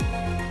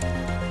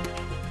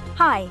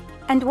Hi,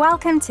 and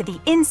welcome to the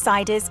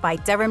Insiders by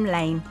Durham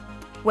Lane,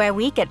 where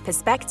we get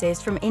perspectives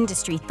from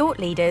industry thought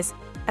leaders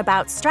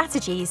about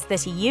strategies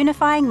that are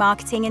unifying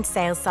marketing and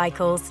sales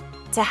cycles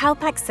to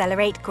help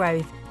accelerate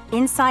growth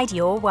inside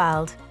your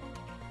world.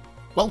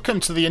 Welcome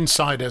to the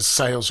Insiders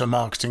Sales and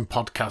Marketing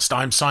Podcast.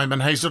 I'm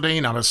Simon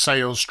Hazeldine. I'm a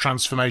sales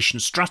transformation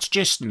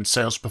strategist and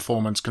sales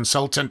performance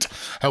consultant,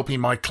 helping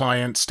my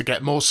clients to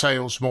get more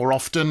sales more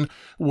often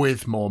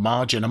with more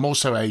margin. I'm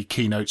also a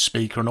keynote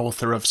speaker and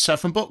author of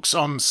 7 books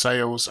on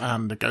sales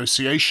and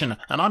negotiation.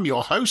 And I'm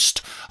your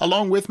host,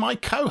 along with my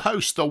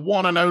co-host, the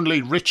one and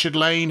only Richard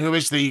Lane, who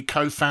is the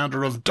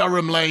co-founder of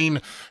Durham Lane,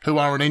 who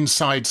are an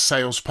inside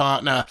sales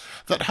partner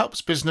that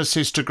helps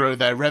businesses to grow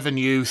their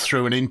revenue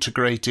through an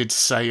integrated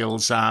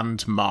sales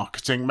and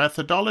marketing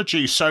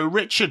methodology. So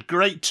Richard,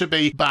 great to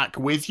be back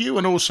with you,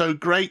 and also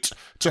great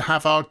to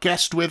have our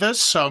guest with us.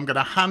 So I'm going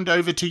to hand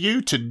over to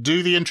you to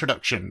do the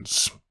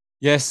introductions.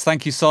 Yes,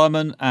 thank you,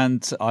 Simon.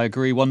 And I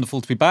agree, wonderful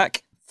to be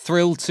back.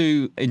 Thrilled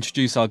to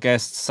introduce our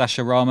guest,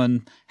 Sascha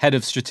Rahman, Head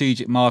of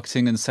Strategic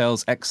Marketing and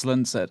Sales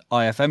Excellence at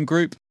IFM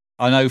Group.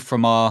 I know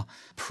from our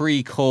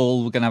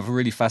pre-call, we're going to have a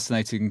really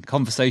fascinating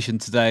conversation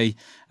today,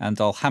 and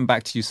I'll hand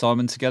back to you,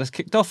 Simon, to get us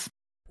kicked off.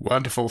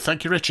 Wonderful.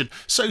 Thank you, Richard.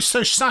 So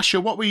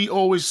Sascha, what we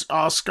always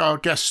ask our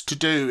guests to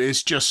do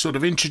is just sort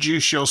of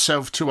introduce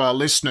yourself to our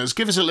listeners.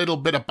 Give us a little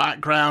bit of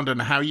background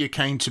and how you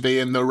came to be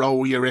in the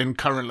role you're in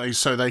currently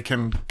so they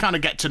can kind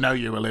of get to know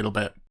you a little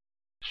bit.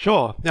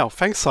 Sure. Yeah,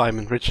 thanks,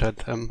 Simon,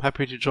 Richard. I'm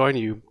happy to join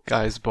you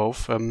guys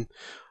both.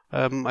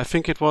 I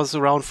think it was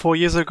around 4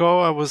 years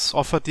ago I was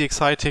offered the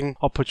exciting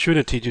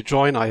opportunity to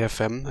join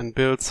IFM and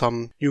build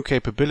some new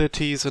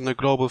capabilities in a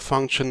global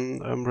function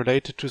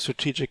related to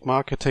strategic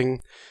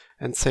marketing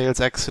and sales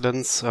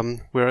excellence.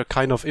 We're a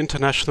kind of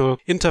international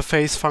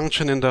interface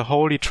function in the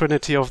holy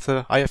trinity of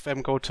the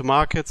IFM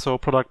go-to-market, so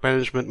product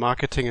management,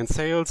 marketing, and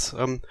sales.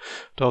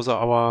 Those are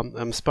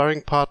our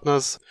sparring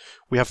partners.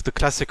 We have the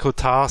classical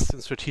tasks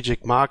in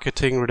strategic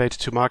marketing related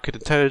to market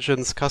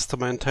intelligence,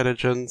 customer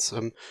intelligence.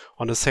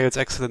 On the sales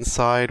excellence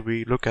side,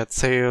 we look at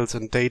sales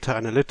and data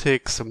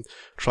analytics and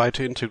try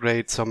to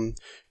integrate some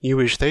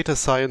newish data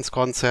science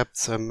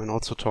concepts, and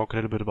also talk a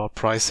little bit about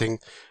pricing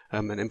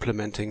and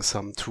implementing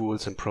some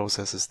tools and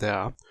processes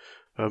there.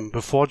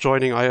 Before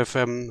joining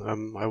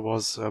IFM, I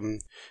was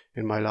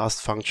in my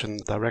last function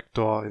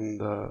director in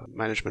the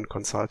management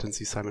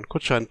consultancy Simon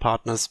Kutscher and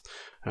Partners,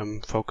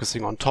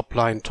 focusing on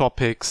top-line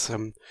topics.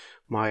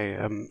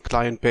 My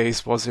client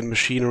base was in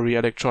machinery,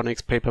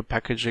 electronics, paper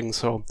packaging,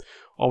 so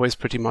always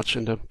pretty much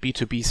in the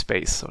B2B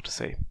space, so to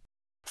say.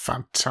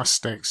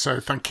 Fantastic. So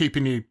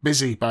keeping you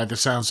busy by the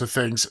sounds of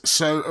things.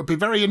 So I'd be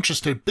very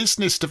interested.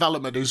 Business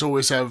development is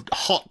always a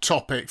hot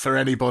topic for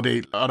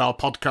anybody on our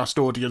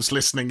podcast audience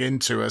listening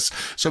into us.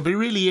 So I'd be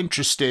really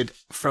interested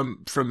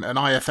from an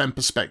IFM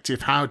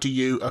perspective, how do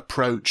you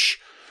approach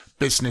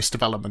business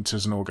development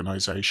as an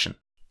organization?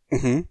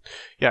 Mm-hmm.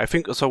 Yeah, I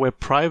think so. We're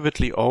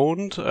privately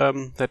owned.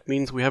 That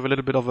means we have a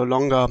little bit of a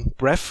longer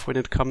breath when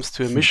it comes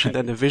to a mission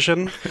and a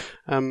vision.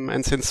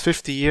 And since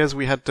 50 years,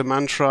 we had the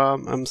mantra,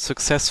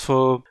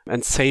 successful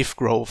and safe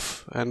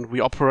growth. And we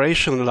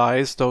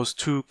operationalize those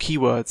 2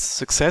 keywords,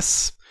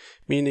 success,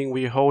 meaning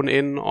we hone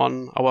in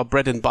on our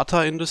bread and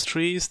butter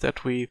industries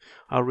that we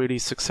are really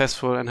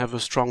successful and have a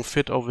strong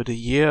fit over the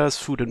years,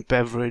 food and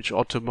beverage,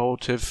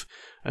 automotive,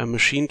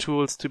 machine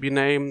tools to be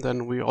named.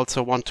 And we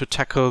also want to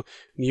tackle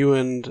new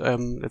and,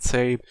 let's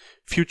say,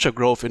 future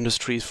growth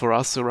industries for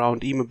us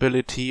around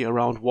e-mobility,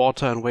 around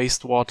water and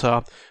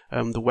wastewater,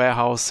 the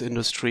warehouse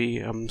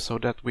industry, so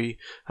that we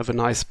have a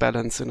nice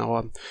balance in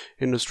our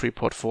industry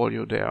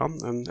portfolio there.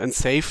 And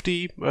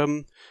safety,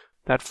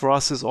 that for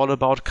us is all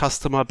about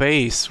customer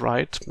base,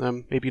 right?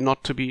 Maybe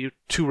not to be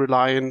too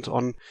reliant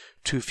on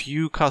too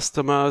few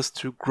customers,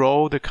 to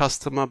grow the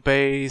customer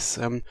base,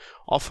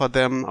 offer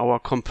them our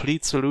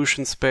complete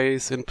solution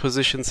space in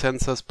position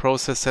sensors,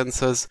 process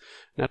sensors,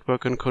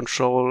 network and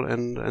control,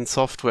 and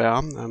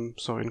software.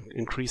 So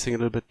increasing a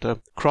little bit the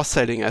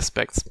cross-selling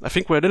aspects. I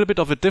think we're a little bit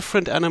of a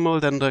different animal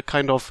than the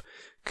kind of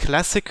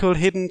classical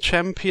hidden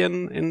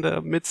champion in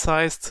the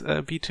mid-sized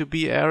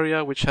B2B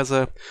area, which has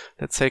a,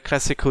 let's say,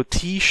 classical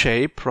T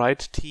shape,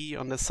 right? T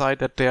on the side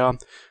that they are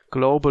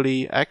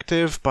globally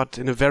active, but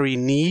in a very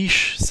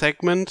niche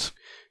segment.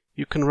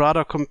 You can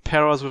rather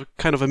compare us with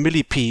kind of a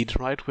millipede,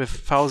 right? With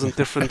 1,000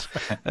 different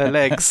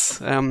legs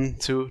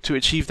to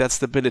achieve that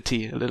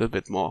stability a little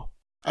bit more.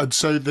 And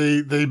so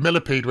the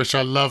millipede, which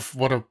I love,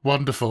 what a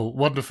wonderful,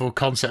 wonderful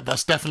concept.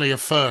 That's definitely a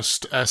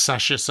first,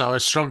 Sascha. So I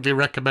strongly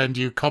recommend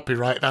you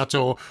copyright that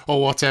or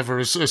whatever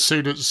as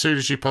soon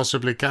as you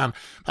possibly can.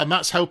 And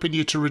that's helping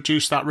you to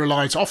reduce that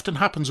reliance. Often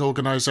happens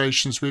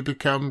organizations, we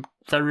become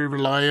very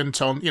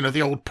reliant on,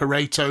 the old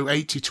Pareto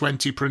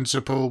 80-20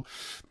 principle,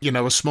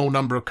 a small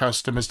number of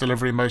customers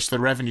delivering most of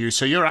the revenue.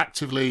 So you're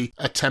actively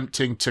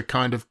attempting to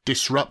kind of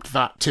disrupt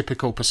that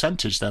typical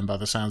percentage then, by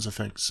the sounds of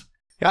things.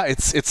 Yeah,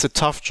 it's a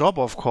tough job,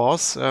 of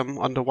course.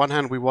 On the one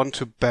hand, we want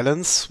to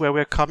balance where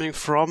we're coming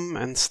from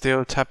and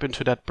still tap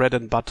into that bread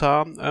and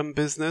butter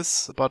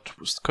business, but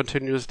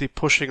continuously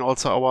pushing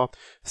also our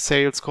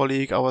sales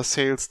colleague, our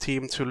sales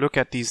team to look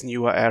at these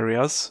newer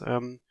areas.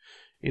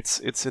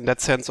 It's in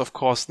that sense, of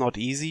course, not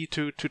easy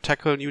to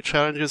tackle new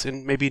challenges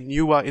in maybe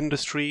newer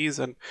industries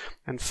and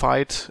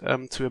fight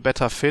to a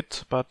better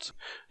fit, but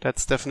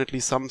that's definitely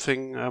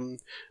something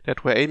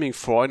that we're aiming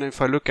for. And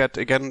if I look at,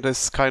 again,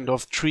 this kind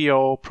of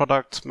trio,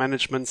 product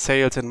management,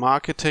 sales, and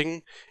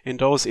marketing, in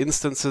those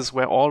instances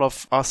where all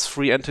of us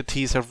three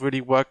entities have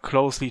really worked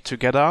closely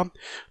together,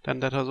 then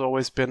that has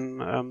always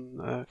been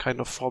a kind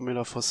of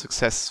formula for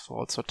success for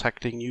also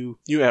tackling new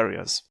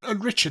areas.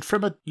 And Richard,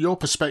 from your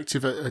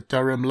perspective at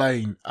Durham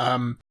Lane,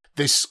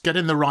 this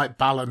getting the right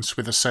balance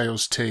with a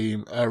sales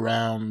team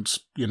around,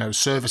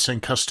 servicing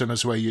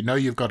customers where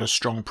you've got a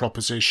strong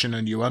proposition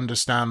and you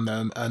understand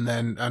them,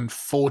 and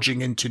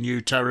forging into new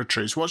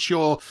territories. What's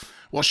your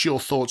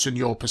thoughts and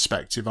your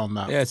perspective on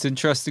that? Yeah, it's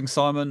interesting,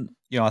 Simon.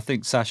 I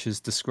think Sascha's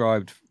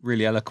described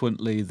really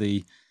eloquently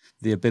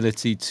the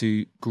ability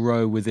to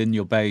grow within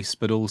your base,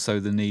 but also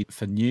the need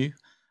for new.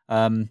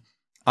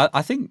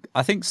 I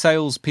think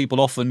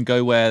salespeople often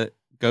go where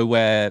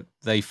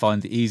they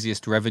find the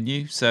easiest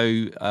revenue.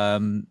 So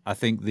I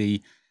think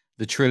the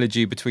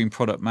trilogy between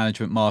product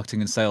management,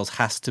 marketing, and sales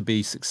has to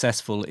be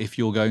successful if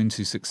you're going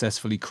to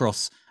successfully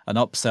cross and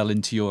upsell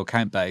into your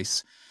account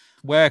base.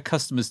 Where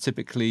customers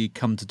typically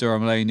come to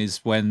Durham Lane is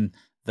when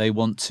they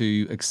want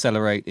to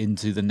accelerate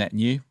into the net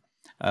new.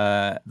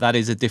 That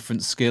is a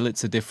different skill.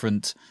 It's a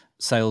different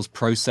sales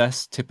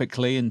process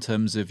typically, in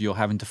terms of you're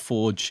having to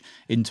forge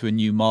into a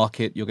new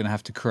market. You're going to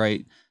have to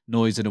create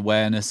noise and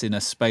awareness in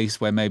a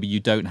space where maybe you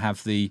don't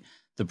have the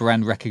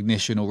brand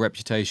recognition or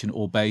reputation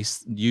or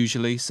base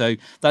usually. So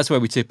that's where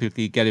we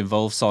typically get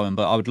involved, Simon.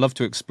 But I would love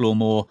to explore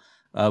more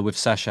with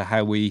Sascha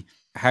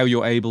how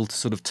you're able to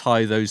sort of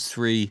tie those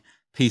three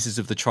pieces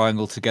of the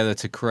triangle together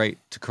to create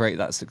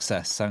that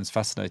success. Sounds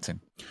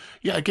fascinating.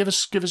 Yeah, give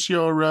us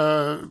your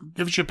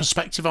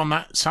perspective on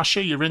that,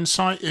 Sascha. Your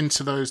insight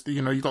into those.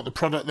 You've got the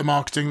product, the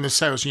marketing, the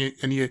sales,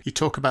 and you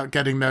talk about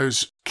getting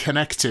those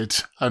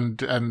connected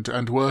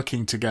and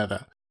working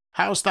together.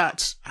 How's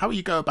that? How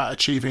you go about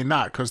achieving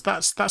that? Because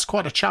that's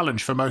quite a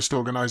challenge for most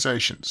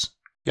organizations.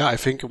 Yeah, I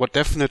think what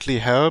definitely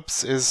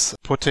helps is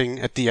putting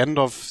at the end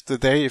of the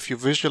day, if you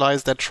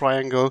visualize that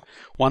triangle,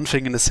 one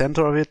thing in the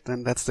center of it,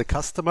 then that's the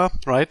customer,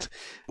 right?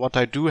 What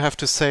I do have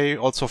to say,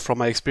 also from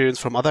my experience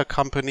from other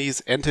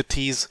companies,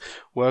 entities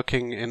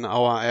working in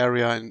our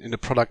area in the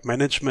product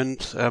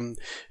management,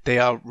 they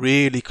are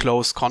really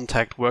close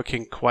contact,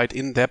 working quite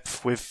in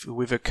depth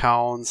with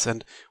accounts,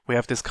 and we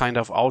have this kind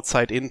of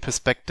outside-in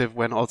perspective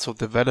when also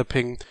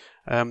developing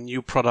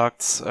new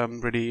products,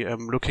 really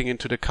looking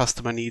into the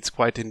customer needs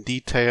quite in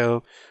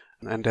detail.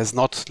 And there's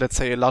not, let's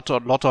say, a lot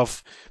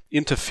of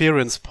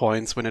interference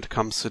points when it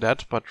comes to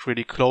that, but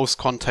really close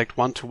contact,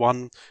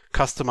 one-to-one,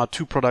 customer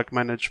to product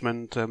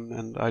management,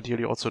 and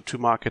ideally also to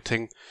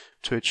marketing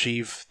to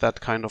achieve that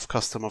kind of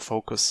customer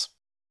focus.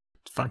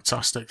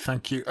 Fantastic,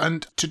 thank you.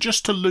 And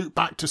to loop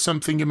back to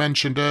something you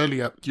mentioned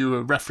earlier, you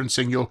were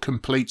referencing your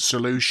complete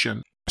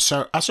solution.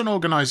 So as an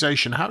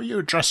organization, how are you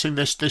addressing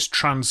this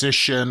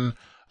transition,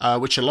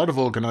 which a lot of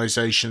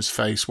organizations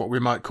face, what we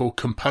might call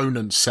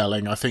component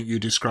selling? I think you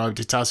described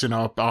it as in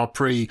our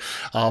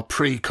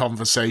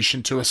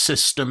pre-conversation, to a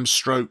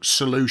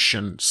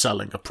system/solution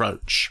selling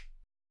approach.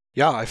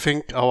 Yeah, I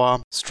think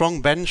our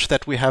strong bench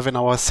that we have in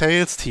our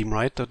sales team,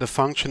 right? The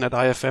function at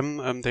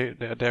IFM,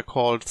 they're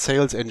called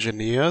sales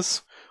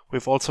engineers.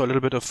 We've also a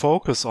little bit of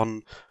focus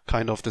on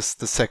kind of the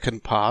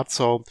second part.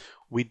 So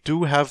we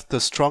do have the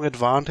strong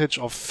advantage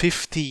of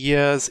 50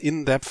 years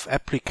in-depth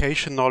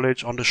application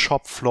knowledge on the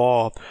shop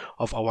floor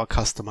of our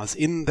customers.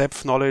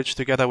 In-depth knowledge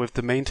together with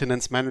the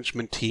maintenance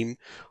management team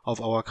of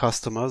our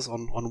customers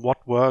on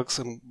what works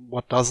and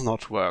what does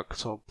not work.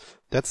 So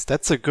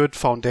that's a good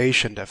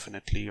foundation,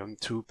 definitely. And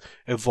to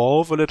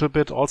evolve a little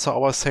bit, also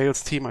our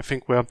sales team, I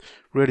think we're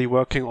really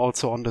working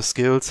also on the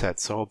skill set.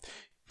 So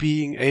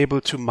being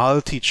able to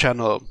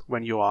multi-channel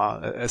when you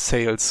are a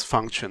sales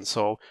function.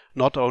 So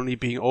not only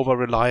being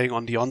over-relying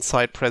on the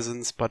on-site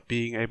presence, but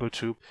being able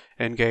to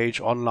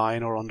engage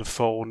online or on the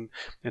phone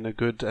in a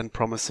good and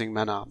promising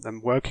manner.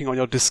 And working on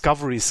your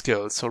discovery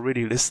skills, so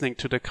really listening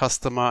to the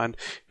customer and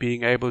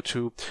being able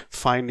to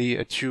finely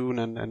attune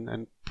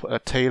and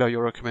tailor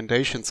your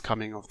recommendations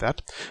coming of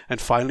that.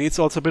 And finally, it's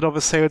also a bit of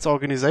a sales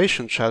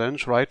organization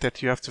challenge, right?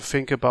 That you have to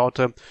think about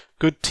a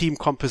good team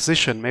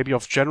composition, maybe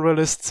of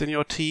generalists in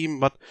your team,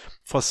 but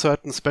for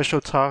certain special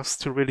tasks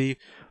to really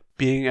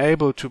being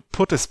able to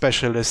put a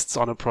specialist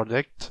on a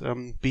project,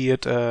 be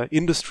it an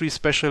industry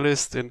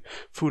specialist in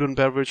food and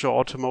beverage or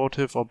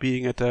automotive, or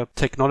being it a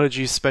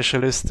technology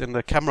specialist in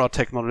the camera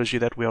technology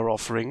that we are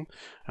offering,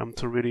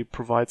 to really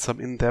provide some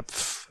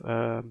in-depth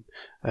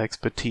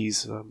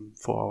expertise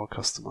for our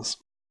customers.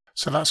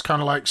 So that's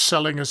kind of like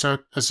selling as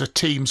a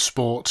team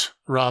sport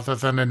rather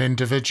than an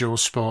individual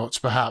sport,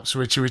 perhaps,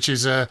 which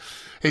is a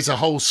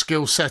whole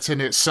skill set in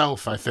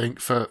itself, I think,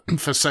 for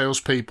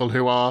salespeople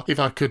who are, if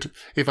I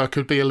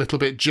could be a little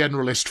bit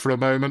generalist for a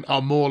moment,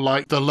 are more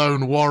like the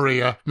lone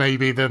warrior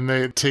maybe than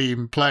the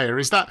team player.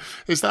 Is that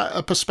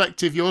a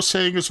perspective you're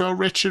seeing as well,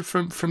 Richard,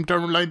 from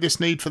Durham Lane? This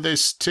need for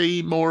this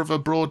team, more of a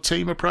broad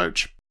team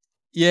approach?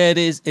 Yeah, it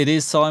is. It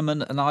is,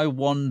 Simon, and I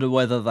wonder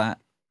whether that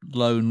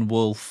lone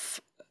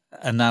wolf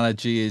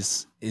analogy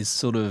is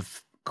sort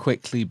of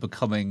quickly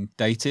becoming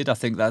dated. I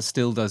think that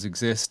still does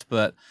exist,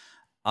 but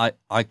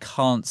I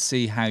can't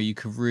see how you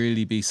could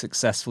really be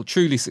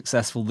truly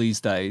successful these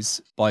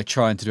days by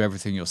trying to do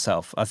everything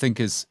yourself. I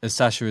think as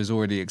Sascha has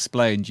already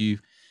explained, you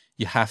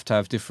have to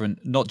have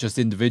different, not just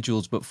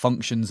individuals, but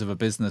functions of a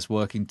business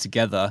working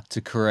together to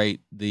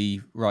create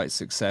the right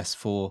success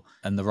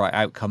and the right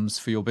outcomes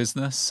for your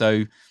business.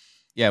 So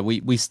yeah,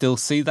 we still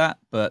see that,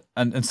 but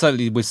and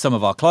certainly with some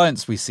of our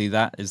clients, we see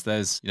that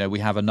is we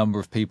have a number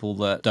of people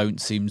that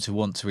don't seem to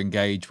want to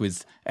engage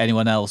with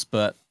anyone else,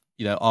 but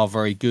are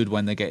very good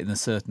when they get in a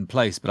certain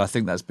place. But I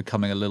think that's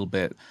becoming a little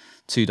bit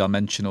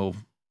two-dimensional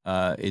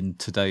in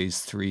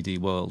today's 3D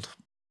world.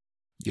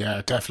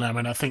 Yeah, definitely.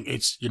 I mean, I think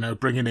it's,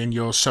 bringing in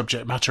your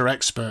subject matter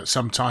expert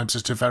sometimes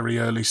at a very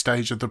early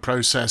stage of the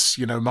process,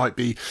 might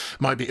be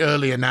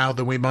earlier now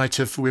than we might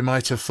have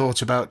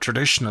thought about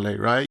traditionally,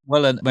 right?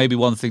 Well, and maybe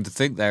one thing to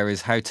think there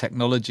is how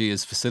technology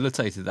has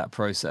facilitated that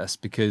process,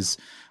 because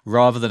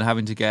rather than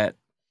having to get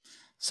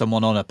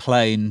someone on a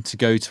plane to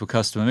go to a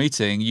customer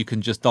meeting, you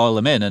can just dial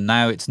them in, and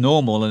now it's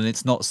normal, and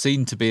it's not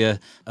seen to be a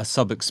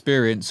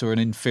sub-experience or an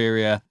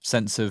inferior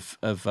sense of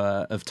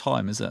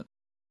time, is it?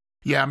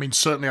 Yeah, I mean,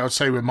 certainly I would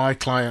say with my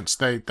clients,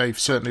 they've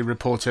certainly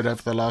reported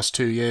over the last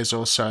 2 years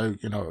or so,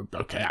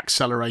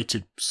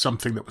 accelerated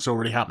something that was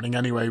already happening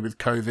anyway with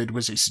COVID.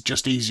 Was it's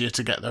just easier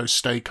to get those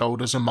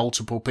stakeholders and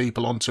multiple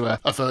people onto a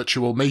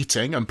virtual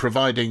meeting, and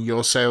providing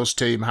your sales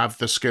team have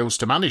the skills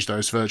to manage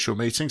those virtual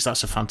meetings,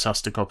 that's a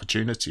fantastic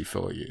opportunity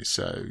for you.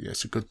 So yeah,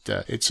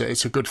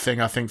 it's a good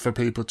thing, I think, for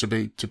people to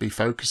be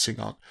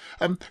focusing on.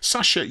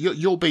 Sascha,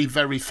 you'll be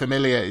very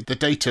familiar.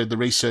 The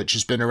research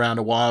has been around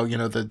a while.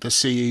 The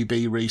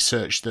CEB research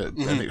that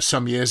I think it was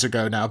some years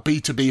ago now,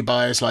 B2B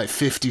buyers like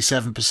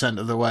 57%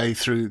 of the way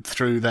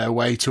through their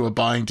way to a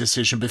buying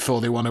decision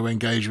before they want to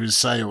engage with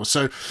sales.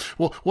 So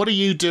what are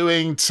you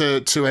doing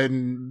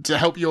to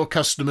help your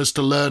customers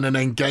to learn and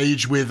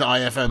engage with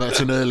IFM at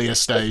an earlier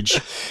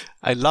stage?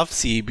 I love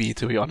CEB,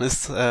 to be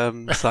honest,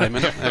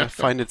 Simon. I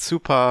find it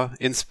super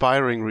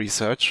inspiring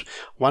research.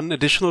 One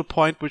additional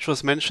point which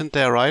was mentioned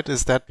there, right,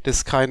 is that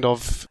this kind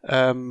of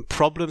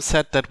problem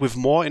set that with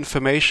more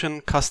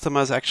information,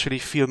 customers actually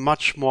feel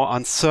much more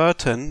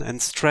uncertain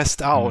and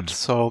stressed out.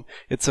 So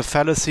it's a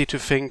fallacy to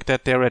think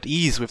that they're at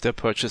ease with their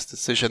purchase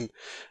decision.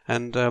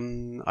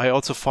 And I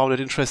also found it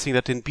interesting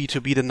that in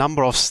B2B, the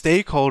number of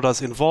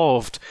stakeholders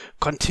involved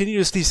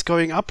continuously is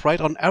going up, right?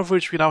 On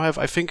average, we now have,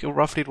 I think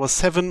roughly it was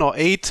 7 or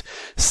 8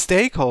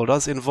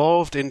 stakeholders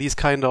involved in these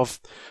kind of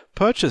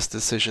purchase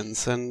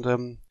decisions.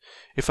 And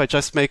if I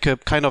just make a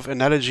kind of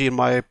analogy in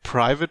my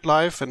private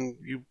life, and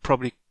you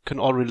probably can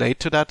all relate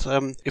to that.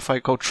 If I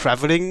go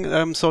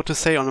traveling, so to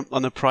say,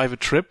 on a private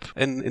trip,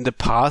 and in the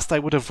past I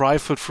would have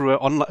rifled through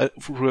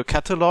a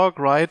catalog,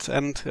 right,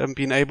 and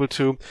been able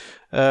to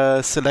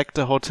select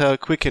a hotel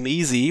quick and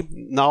easy.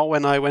 Now,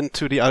 when I went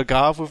to the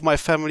Algarve with my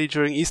family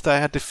during Easter, I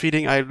had the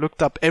feeling I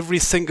looked up every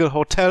single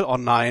hotel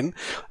online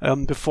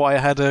before I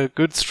had a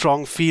good,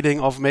 strong feeling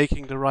of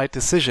making the right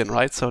decision,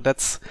 right? So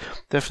that's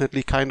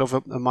definitely kind of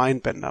a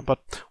mind bender. But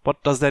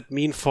what does that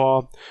mean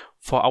for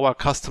our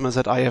customers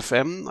at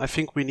IFM? I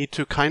think we need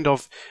to kind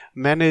of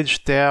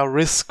manage their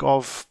risk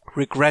of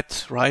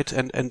regret, right,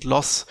 and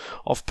loss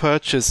of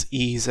purchase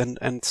ease,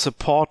 and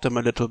support them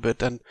a little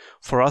bit. And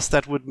for us,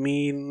 that would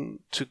mean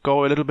to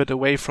go a little bit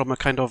away from a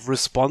kind of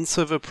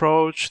responsive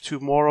approach to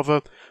more of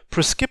a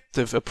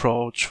prescriptive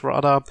approach,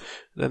 rather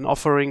than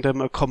offering them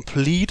a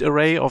complete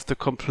array of the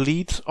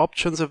complete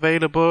options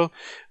available,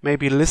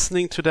 maybe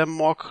listening to them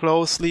more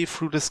closely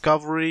through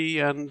discovery,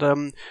 and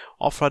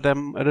offer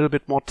them a little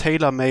bit more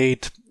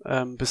tailor-made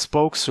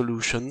bespoke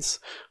solutions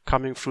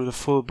coming through the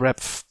full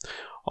breadth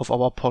of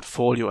our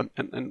portfolio.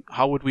 And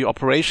how would we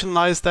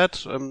operationalize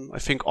that? I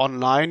think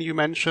online, you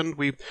mentioned,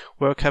 we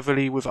work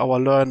heavily with our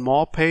Learn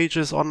More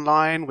pages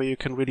online, where you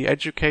can really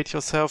educate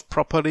yourself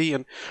properly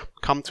and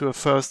come to a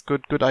first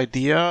good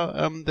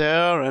idea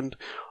there. And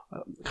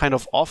kind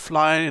of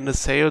offline in the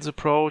sales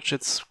approach,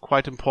 it's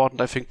quite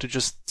important, I think, to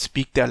just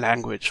speak their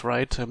language,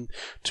 right?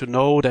 To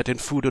know that in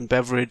food and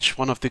beverage,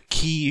 one of the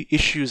key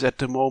issues at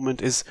the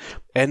moment is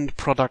end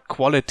product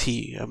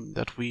quality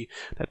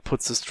that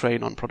puts a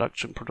strain on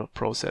production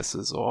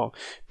processes, or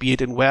be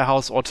it in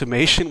warehouse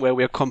automation, where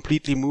we're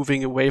completely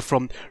moving away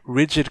from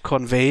rigid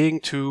conveying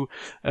to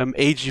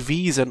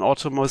AGVs and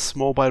autonomous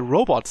mobile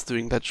robots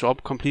doing that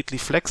job, completely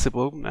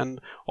flexible, and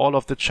all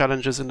of the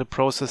challenges in the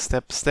process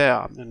steps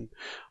there. And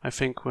I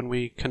think when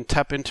we can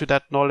tap into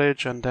that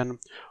knowledge and then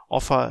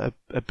offer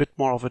a bit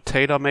more of a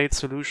tailor-made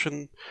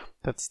solution,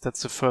 that's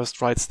the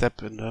first right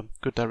step in a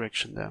good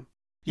direction there.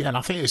 Yeah, and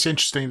I think it's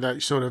interesting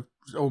that sort of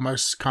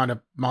almost kind of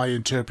my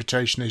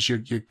interpretation is you're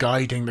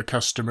guiding the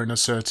customer in a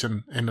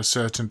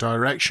certain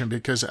direction,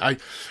 because I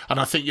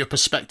think your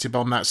perspective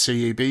on that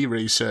CEB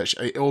research,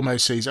 it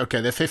almost sees, okay,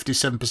 they're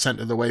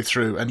 57% of the way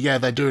through, and yeah,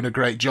 they're doing a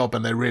great job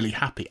and they're really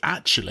happy.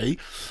 Actually,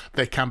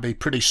 they can be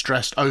pretty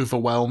stressed,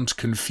 overwhelmed,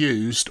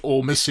 confused,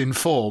 or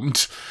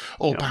misinformed,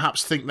 or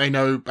perhaps think they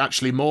know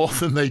actually more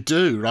than they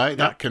do, right?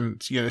 That can,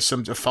 a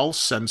false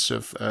sense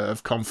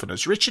of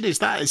confidence. Richard, is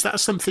that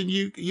something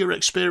you're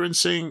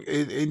experiencing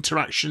in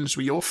interactions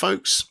with your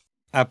folks?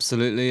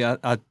 Absolutely.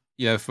 I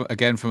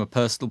again, from a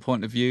personal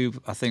point of view,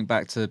 I think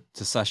back to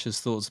Sascha's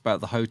thoughts about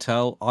the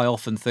hotel. I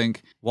often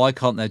think, why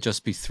can't there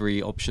just be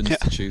 3 options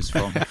to choose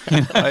from?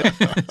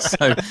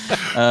 So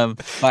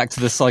back to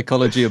the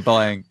psychology of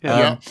buying.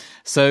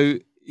 So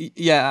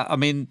I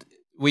mean,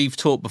 we've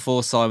talked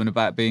before, Simon,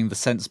 about being the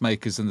sense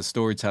makers and the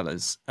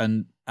storytellers,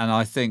 and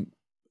I think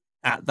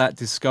at that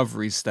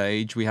discovery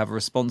stage we have a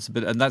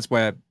responsibility, and that's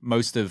where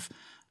most of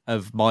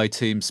my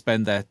team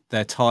spend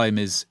their time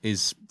is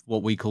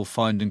what we call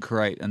find and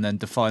create, and then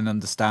define and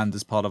understand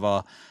as part of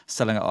our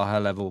selling at a high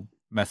level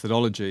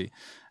methodology.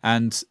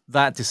 And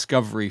that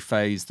discovery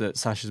phase that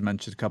Sascha's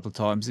mentioned a couple of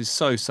times is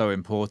so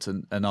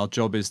important. And our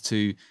job is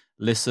to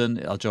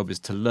listen, our job is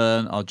to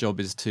learn, our job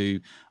is to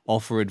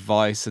offer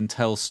advice and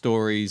tell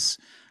stories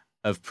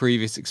of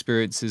previous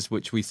experiences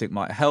which we think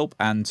might help,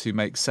 and to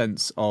make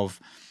sense of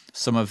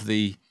some of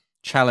the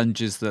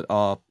challenges that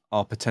our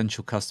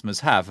potential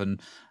customers have.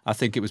 And I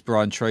think it was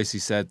Brian Tracy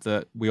said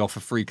that we offer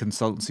free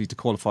consultancy to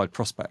qualified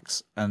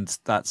prospects. And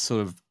that's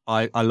sort of,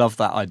 I love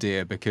that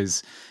idea,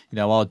 because,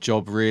 our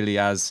job really,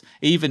 as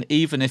even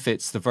if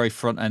it's the very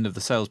front end of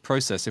the sales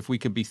process, if we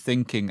can be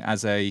thinking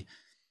as a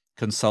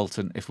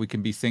consultant, if we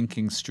can be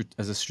thinking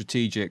as a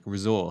strategic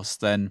resource,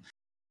 then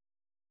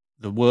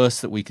the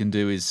worst that we can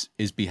do is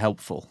be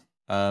helpful.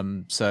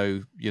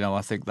 So,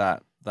 I think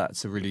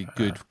that's a really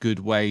good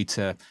way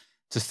to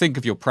think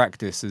of your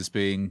practice as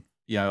being,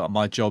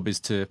 my job is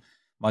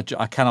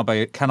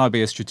can I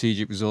be a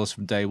strategic resource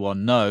from day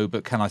one? No,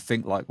 but can I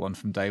think like one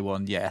from day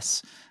one?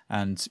 Yes.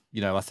 And,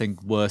 I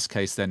think worst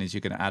case then is you're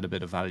going to add a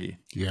bit of value.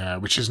 Yeah,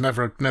 which is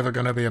never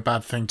going to be a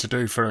bad thing to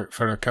do for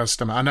a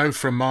customer. I know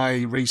from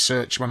my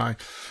research when I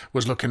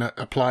was looking at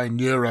applying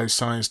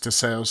neuroscience to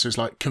sales, is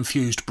like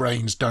confused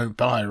brains don't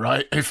buy,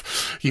 right?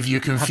 If you're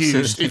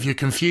confused,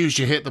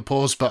 you hit the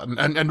pause button.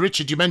 And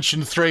Richard, you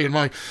mentioned 3,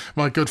 and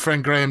my good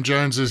friend Graham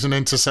Jones is an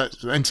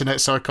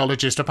internet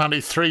psychologist.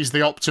 Apparently 3 is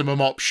the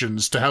optimum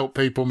options to help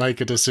people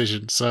make a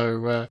decision.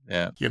 So,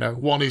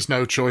 1 is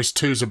no choice,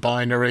 2 is a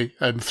binary,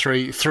 and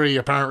 3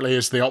 apparently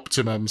is the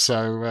optimum.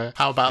 So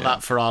how about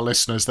that for our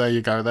listeners? There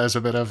you go. There's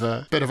a bit of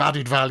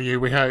added value,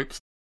 we hope.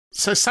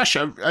 So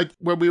Sascha,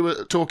 when we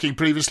were talking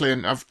previously,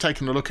 and I've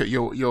taken a look at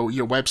your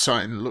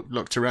website and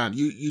looked around,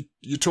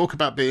 you talk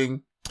about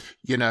being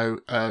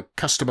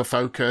customer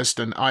focused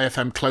and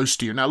IFM close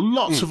to you. Now,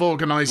 lots of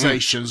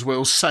organizations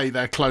will say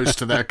they're close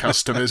to their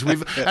customers.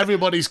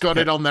 Everybody's got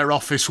it on their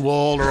office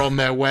wall or on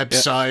their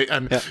website,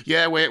 and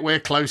we're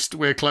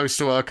close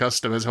to our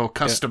customers, or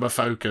customer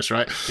focus,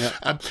 right?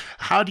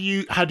 How do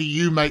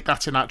you make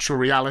that an actual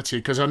reality?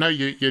 Because I know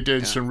you're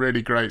doing some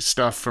really great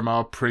stuff from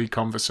our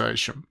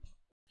pre-conversation.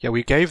 Yeah,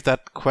 we gave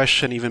that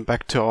question even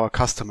back to our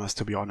customers,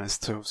 to be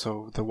honest.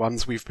 So the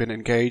ones we've been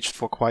engaged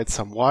for quite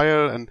some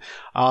while, and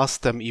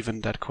asked them even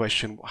that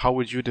question: how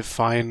would you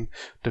define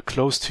the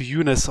close to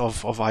you-ness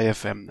of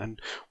IFM? And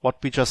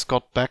what we just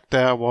got back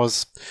there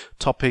was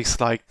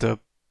topics like the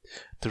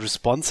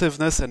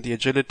responsiveness and the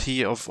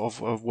agility of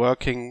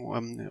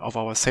working of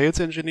our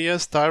sales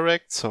engineers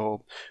direct.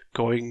 So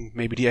going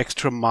maybe the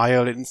extra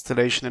mile in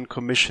installation and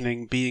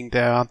commissioning, being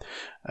there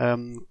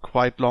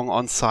quite long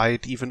on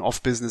site, even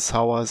off business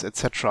hours,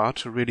 etc.,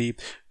 to really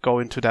go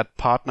into that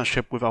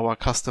partnership with our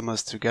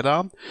customers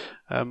together.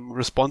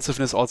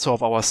 Responsiveness also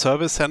of our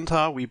service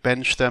center. We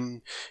bench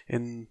them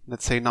in,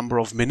 let's say, number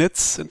of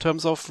minutes in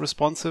terms of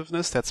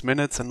responsiveness. That's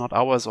minutes and not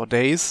hours or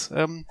days,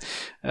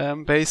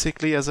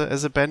 basically as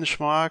a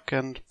benchmark.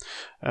 And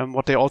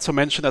what they also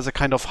mentioned as a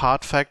kind of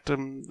hard fact,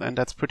 and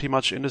that's pretty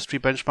much industry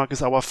benchmark,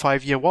 is our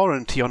 5-year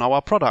warranty on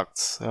our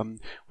products,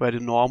 where the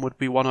norm would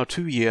be 1 or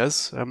 2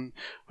 years,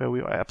 where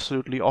we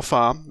absolutely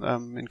offer,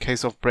 in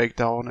case of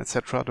breakdown,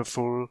 etc., the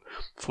full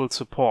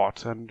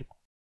support. And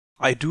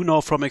I do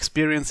know from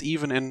experience,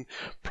 even in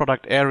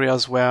product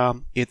areas where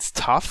it's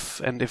tough,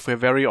 and if we're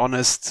very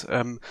honest,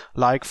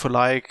 like for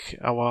like,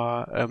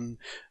 our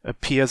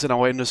peers in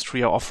our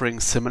industry are offering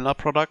similar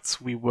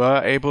products, we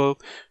were able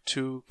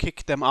to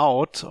kick them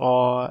out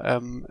or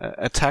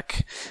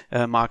attack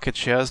market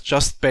shares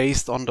just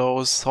based on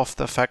those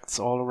softer facts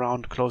all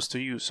around close to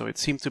you. So it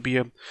seemed to be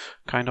a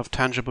kind of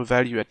tangible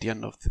value at the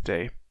end of the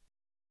day.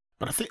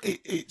 But I think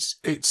it's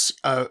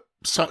a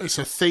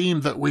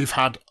theme that we've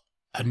had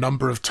a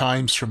number of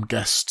times from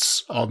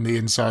guests on the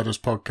Insiders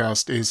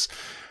podcast is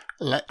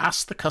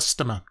ask the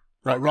customer,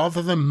 right?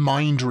 Rather than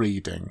mind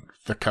reading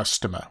the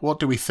customer, what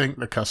do we think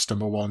the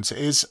customer wants? It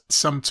is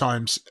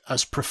sometimes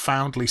as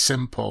profoundly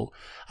simple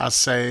as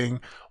saying,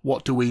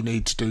 what do we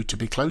need to do to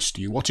be close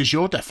to you? What is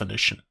your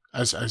definition?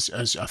 As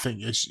I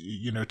think is,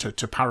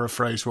 to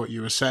paraphrase what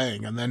you were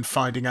saying, and then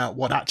finding out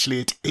what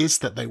actually it is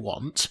that they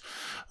want,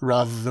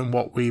 rather than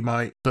what we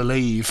might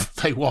believe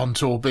they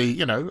want, or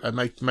be, and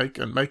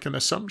make an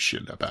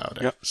assumption about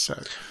it. Yep. So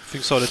I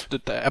think so.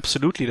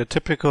 Absolutely, the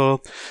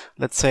typical,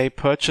 let's say,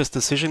 purchase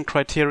decision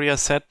criteria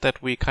set that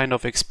we kind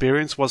of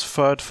experienced was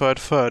third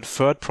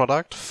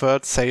product,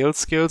 third sales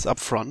skills up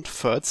front,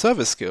 third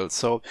service skills.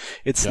 So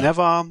it's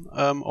never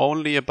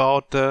only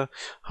about the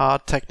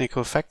hard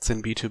technical facts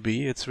in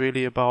B2B. It's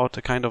really about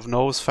a kind of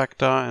nose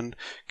factor and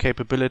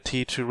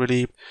capability to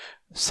really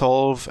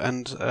solve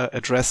and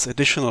address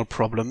additional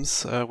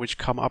problems which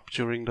come up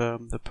during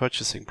the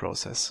purchasing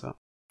process.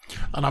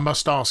 And I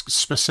must ask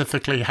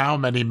specifically, how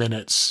many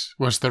minutes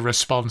was the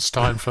response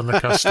time from the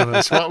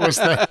customers? What was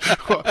the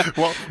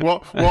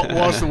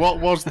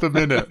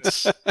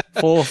minutes?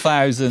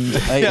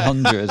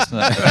 4,800.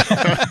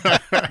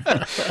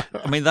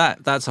 I mean,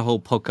 that's a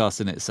whole podcast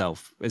in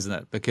itself, isn't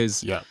it?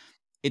 Because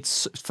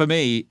it's, for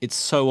me, it's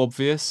so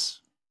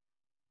obvious.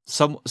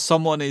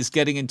 Someone is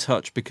getting in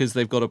touch because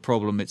they've got a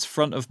problem. It's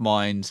front of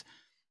mind.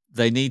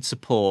 They need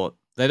support.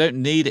 They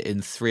don't need it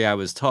in 3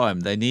 hours' time.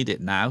 They need it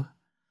now.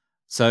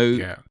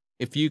 So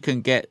if you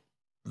can get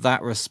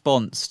that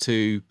response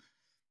to,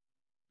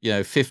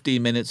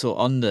 15 minutes or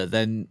under,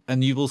 then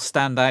you will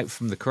stand out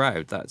from the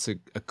crowd. That's a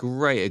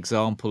great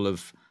example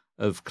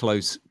of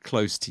close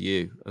to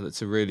you.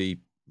 That's a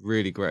really,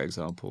 really great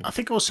example. I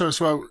think also as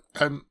well,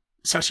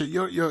 Sascha,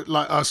 you're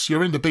like us.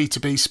 You're in the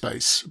B2B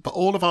space, but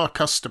all of our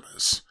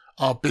customers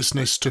are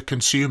business to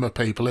consumer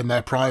people in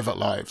their private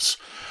lives,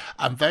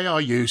 and they are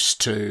used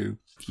to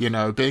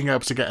being able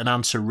to get an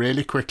answer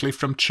really quickly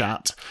from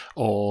chat,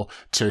 or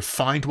to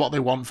find what they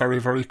want very,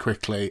 very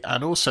quickly.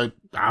 And also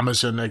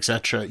Amazon,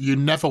 etc. You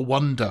never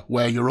wonder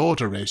where your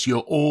order is. You're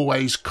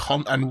always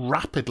and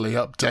rapidly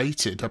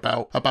updated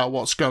about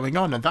what's going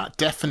on. And that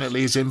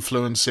definitely is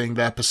influencing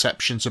their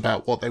perceptions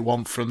about what they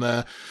want from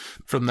their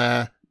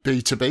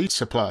B2B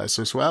suppliers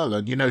as well.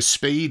 And,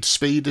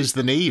 speed is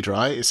the need,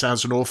 right? It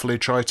sounds an awfully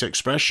trite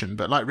expression,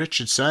 but like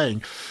Richard's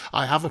saying,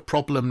 I have a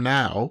problem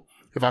now.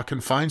 If I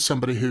can find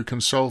somebody who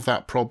can solve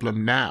that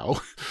problem now,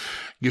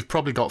 you've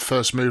probably got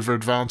first mover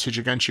advantage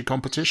against your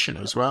competition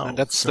as well. And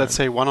that's, let's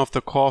say, one of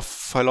the core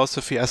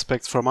philosophy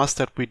aspects from us,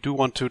 that we do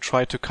want to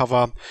try to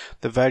cover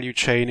the value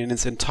chain in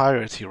its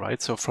entirety,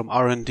 right? So from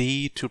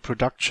R&D to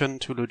production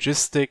to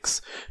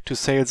logistics to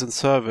sales and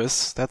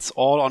service, that's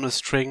all on a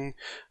string,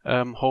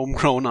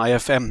 homegrown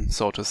IFM,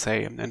 so to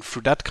say. And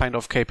through that kind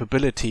of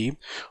capability,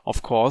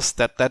 of course,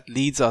 that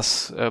leads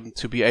us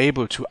to be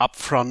able to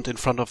upfront in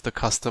front of the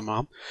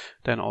customer,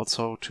 then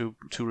also to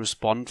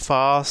respond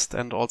fast,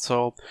 and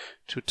also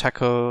to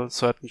tackle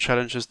certain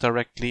challenges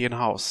directly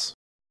in-house.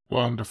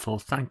 Wonderful.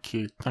 Thank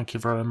you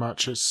very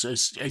much.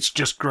 It's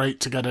just great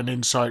to get an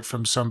insight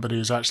from somebody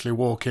who's actually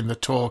walking the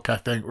talk, I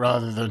think,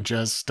 rather than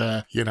just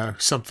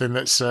something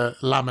that's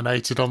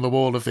laminated on the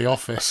wall of the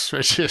office,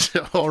 which is,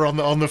 or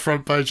on the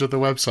front page of the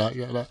website.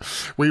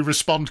 We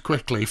respond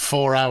quickly.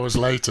 4 hours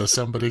later,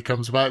 somebody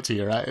comes back to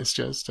you, right? It's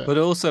just. But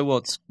also,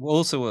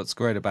 what's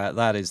great about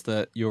that is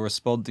that you're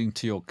responding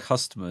to your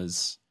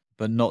customers,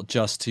 but not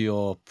just to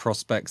your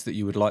prospects that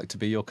you would like to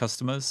be your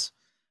customers.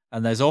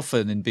 And there's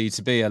often in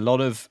B2B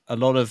a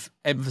lot of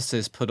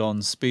emphasis put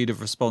on speed of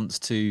response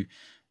to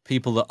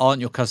people that aren't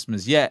your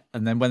customers yet,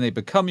 and then when they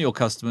become your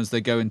customers,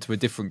 they go into a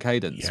different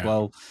cadence. Yeah.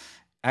 Well,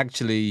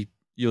 actually,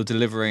 you're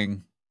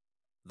delivering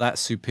that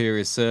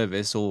superior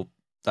service or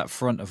that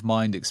front of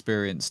mind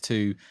experience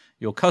to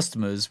your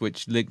customers,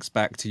 which links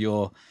back to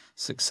your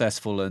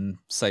successful and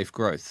safe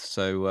growth.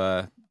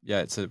 So,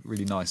 it's a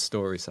really nice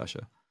story,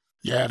 Sascha.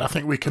 Yeah, and I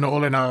think we can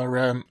all in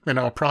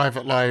our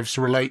private lives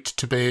relate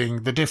to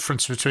being the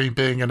difference between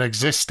being an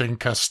existing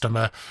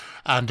customer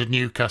and a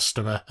new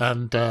customer.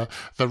 And the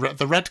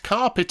red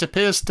carpet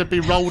appears to be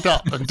rolled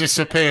up and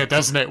disappear,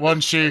 doesn't it?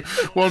 Once you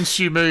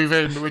move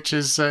in, which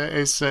is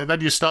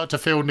then you start to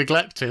feel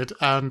neglected,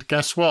 and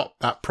guess what?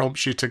 That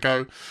prompts you to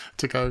go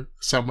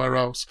somewhere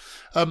else.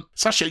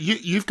 Sascha,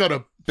 you've got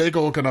a big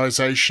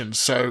organisation,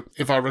 so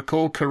if I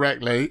recall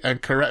correctly,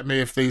 and correct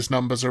me if these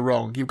numbers are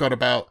wrong, you've got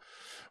about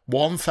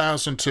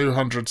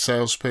 1,200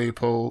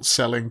 salespeople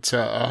selling to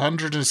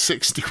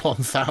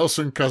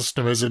 161,000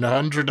 customers in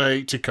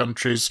 180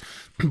 countries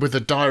with a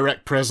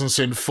direct presence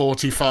in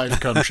 45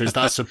 countries.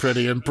 That's a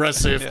pretty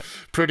impressive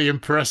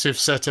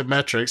set of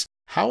metrics.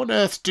 How on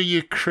earth do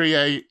you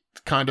create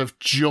kind of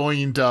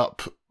joined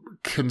up,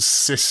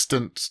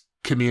 consistent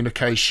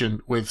communication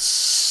with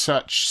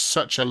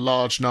such a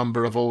large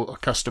number of all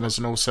customers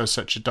and also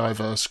such a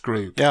diverse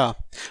group? Yeah,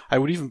 I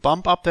would even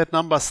bump up that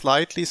number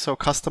slightly. So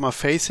customer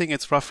facing,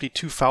 it's roughly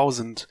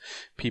 2,000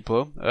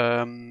 people.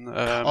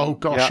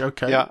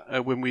 Okay. Yeah,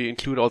 when we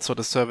include also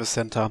the service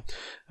center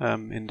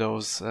in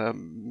those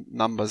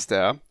numbers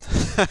there.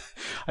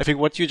 I think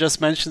what you just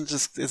mentioned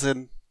is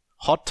a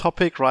hot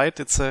topic, right?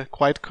 It's a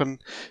quite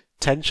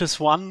contentious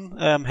one,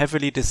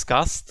 heavily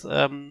discussed.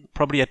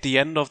 Probably at the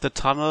end of the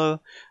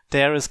tunnel,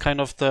 there is kind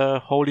of the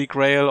holy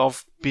grail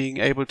of being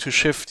able to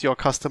shift your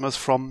customers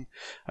from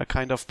a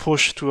kind of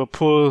push to a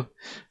pull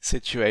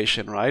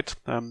situation, right?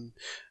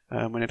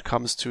 When it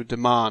comes to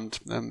demand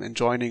and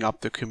joining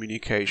up the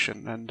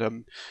communication.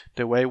 And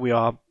the way we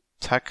are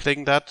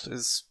tackling that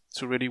is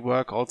to really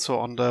work also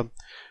on the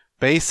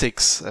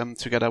basics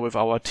together with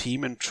our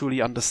team and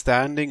truly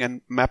understanding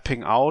and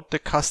mapping out the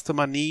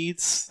customer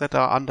needs that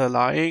are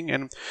underlying,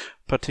 and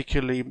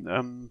particularly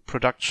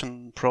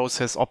production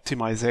process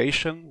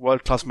optimization,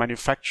 world-class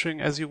manufacturing,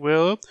 as you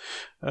will,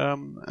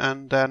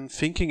 and then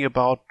thinking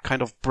about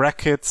kind of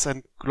brackets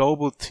and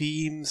global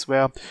teams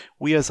where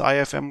we as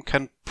IFM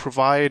can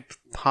provide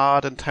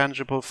hard and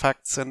tangible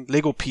facts and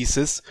Lego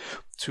pieces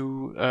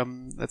to,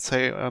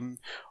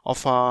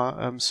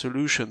 offer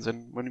solutions.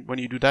 And when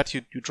you do that,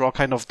 you draw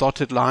kind of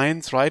dotted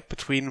lines, right,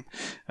 between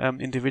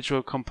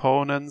individual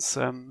components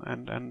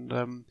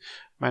and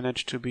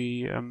manage to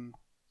be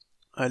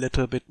a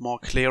little bit more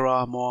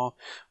clearer, more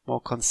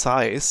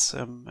concise,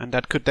 and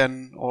that could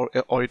then, or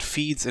it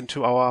feeds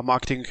into our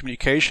marketing and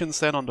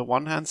communications then on the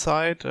one hand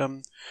side,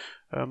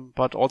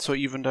 but also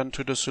even then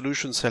to the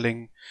solution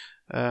selling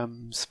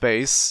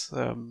space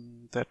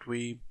that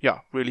we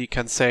really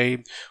can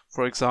say,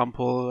 for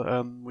example,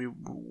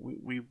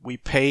 we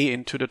pay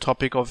into the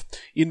topic of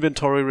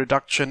inventory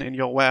reduction in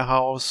your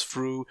warehouse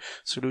through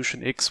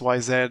solution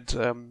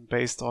XYZ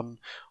based on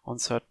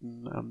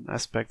certain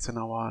aspects in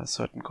our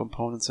certain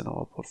components in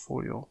our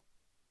portfolio.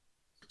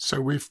 So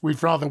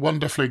we've rather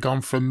wonderfully gone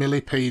from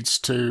millipedes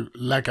to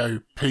Lego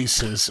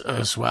pieces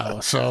as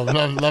well. So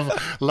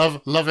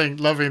loving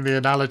the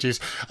analogies.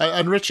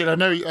 And Richard, I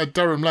know at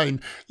Durham Lane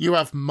you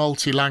have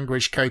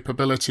multi-language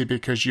capability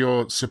because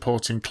you're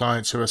supporting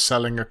clients who are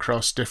selling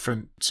across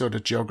different sort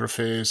of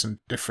geographies and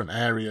different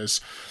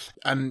areas.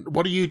 And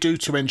what do you do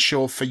to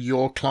ensure for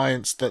your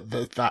clients that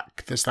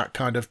there's that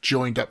kind of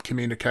joined up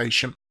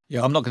communication?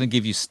 Yeah, I'm not going to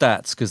give you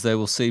stats because they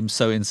will seem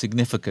so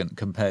insignificant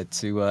compared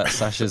to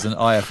Sascha's and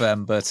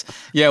IFM. But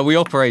yeah, we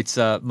operate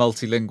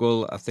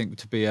multilingual. I think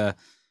to be a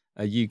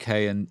UK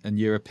and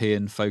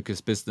European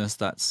focused business,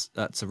 that's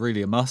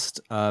really a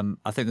must. I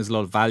think there's a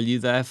lot of value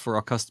there for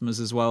our customers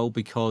as well,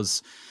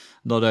 because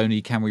not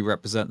only can we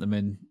represent them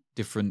in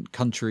different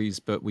countries,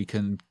 but we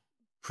can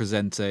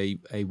present a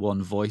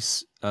one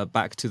voice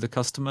back to the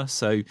customer.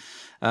 So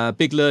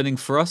big learning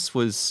for us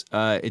was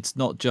it's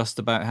not just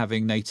about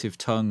having native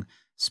tongue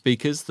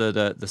speakers that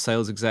are the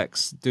sales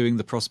execs doing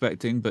the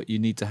prospecting, but you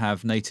need to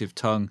have native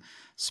tongue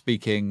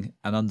speaking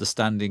and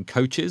understanding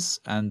coaches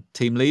and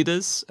team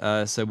leaders.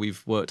 So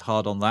we've worked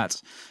hard on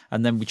that.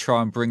 And then we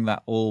try and bring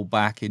that all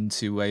back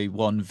into a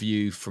one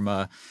view from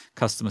a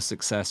customer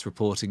success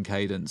reporting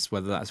cadence,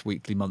 whether that's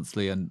weekly,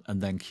 monthly, and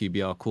then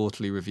QBR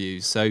quarterly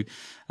reviews. So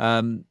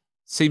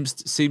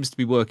seems to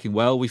be working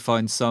well. We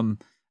find some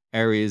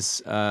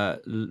areas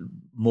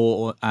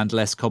more and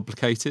less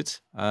complicated,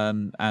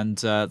 and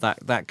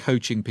that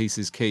coaching piece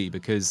is key,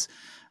 because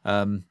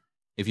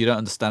if you don't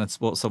understand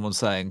what someone's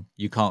saying,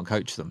 you can't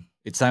coach them.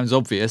 It sounds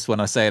obvious when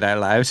I say it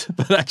out loud,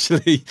 but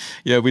actually,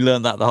 we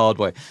learned that the hard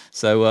way.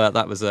 So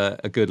that was a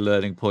good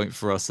learning point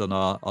for us on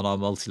our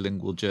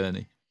multilingual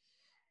journey.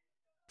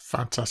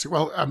 Fantastic.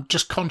 Well, I'm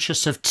just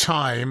conscious of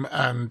time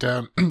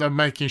and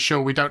making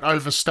sure we don't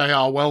overstay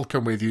our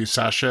welcome with you,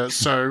 Sascha.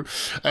 So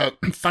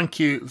thank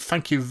you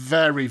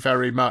very,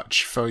 very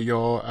much for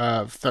your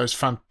those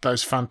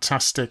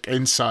fantastic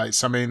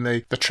insights. I mean,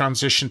 the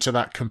transition to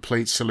that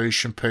complete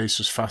solution piece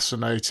was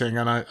fascinating,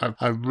 and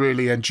I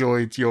really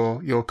enjoyed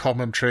your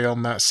commentary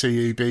on that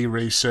CEB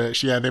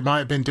research. Yeah, they might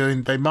have been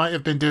doing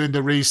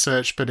the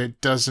research, but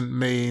it doesn't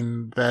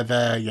mean they're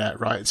there yet,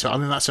 right? So I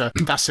mean,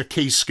 that's a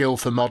key skill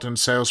for modern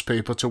salespeople,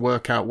 to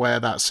work out where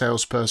that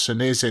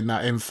salesperson is in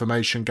that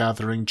information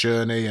gathering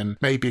journey and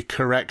maybe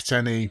correct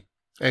any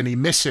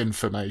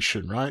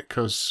misinformation, right?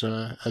 Because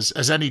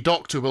as any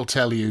doctor will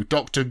tell you,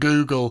 Dr.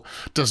 Google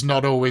does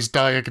not always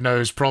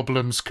diagnose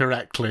problems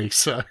correctly.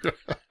 So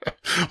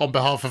on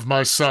behalf of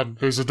my son,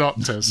 who's a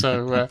doctor,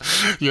 so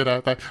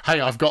hey,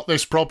 I've got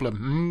this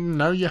problem.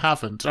 No, you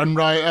haven't. And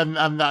right,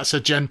 and that's a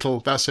gentle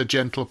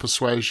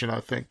persuasion, I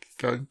think,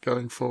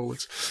 going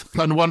forwards.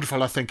 And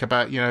wonderful, I think,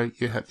 about your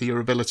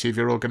ability of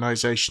your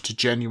organisation to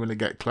genuinely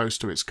get close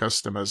to its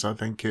customers. I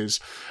think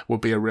will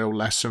be a real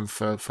lesson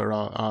for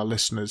our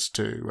listeners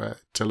to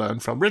learn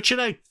from. Richard,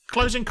 any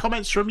closing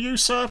comments from you,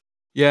 sir?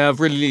 Yeah, I've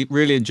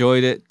really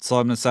enjoyed it,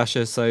 Simon and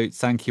Sascha. So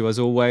thank you as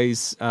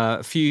always.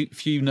 A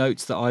few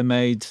notes that I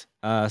made.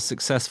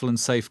 Successful and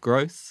safe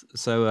growth.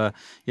 So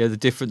the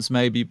difference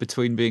maybe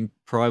between being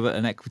private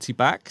and equity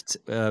backed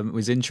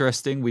was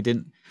interesting. We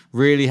didn't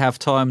really have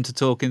time to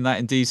talk in that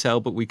in detail,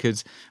 but we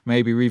could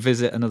maybe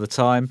revisit another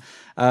time.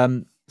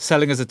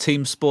 Selling as a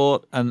team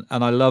sport, and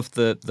I love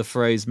the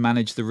phrase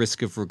 "manage the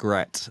risk of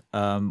regret,"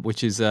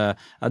 which is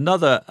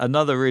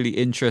another really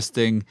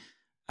interesting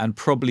and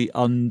probably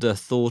under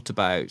thought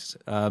about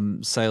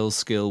sales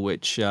skill,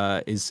 which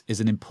is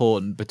an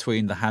important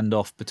between the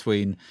handoff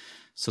between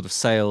sort of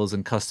sales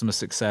and customer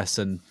success,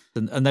 and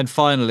then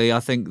finally, I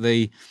think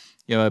a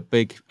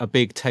big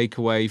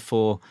takeaway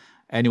for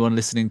anyone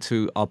listening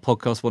to our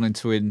podcast wanting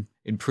to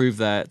improve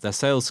their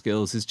sales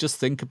skills is just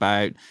think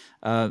about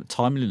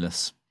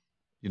timeliness.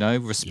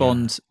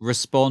 Respond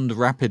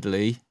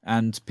rapidly,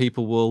 and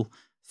people will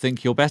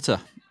think you're better.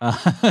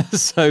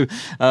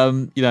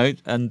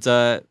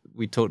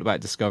 We talked about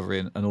discovery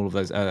and all of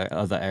those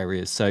other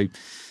areas. So,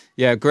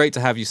 yeah, great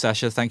to have you,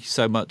 Sascha. Thank you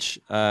so much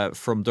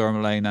from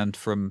Durham Lane and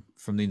from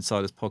the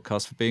Insiders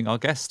podcast for being our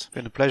guest.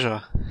 Been a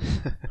pleasure.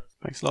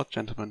 Thanks a lot,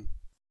 gentlemen.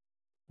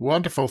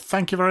 Wonderful.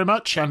 Thank you very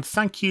much. And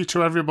thank you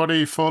to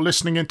everybody for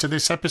listening into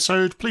this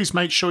episode. Please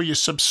make sure you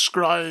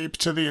subscribe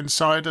to the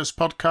Insiders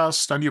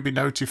podcast and you'll be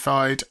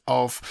notified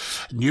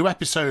of new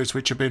episodes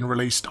which have been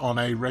released on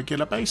a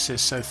regular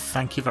basis. So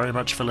thank you very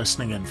much for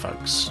listening in,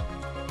 folks.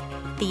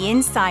 The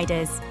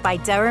Insiders by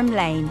Durham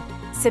Lane.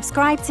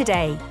 Subscribe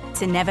today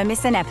to never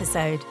miss an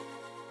episode.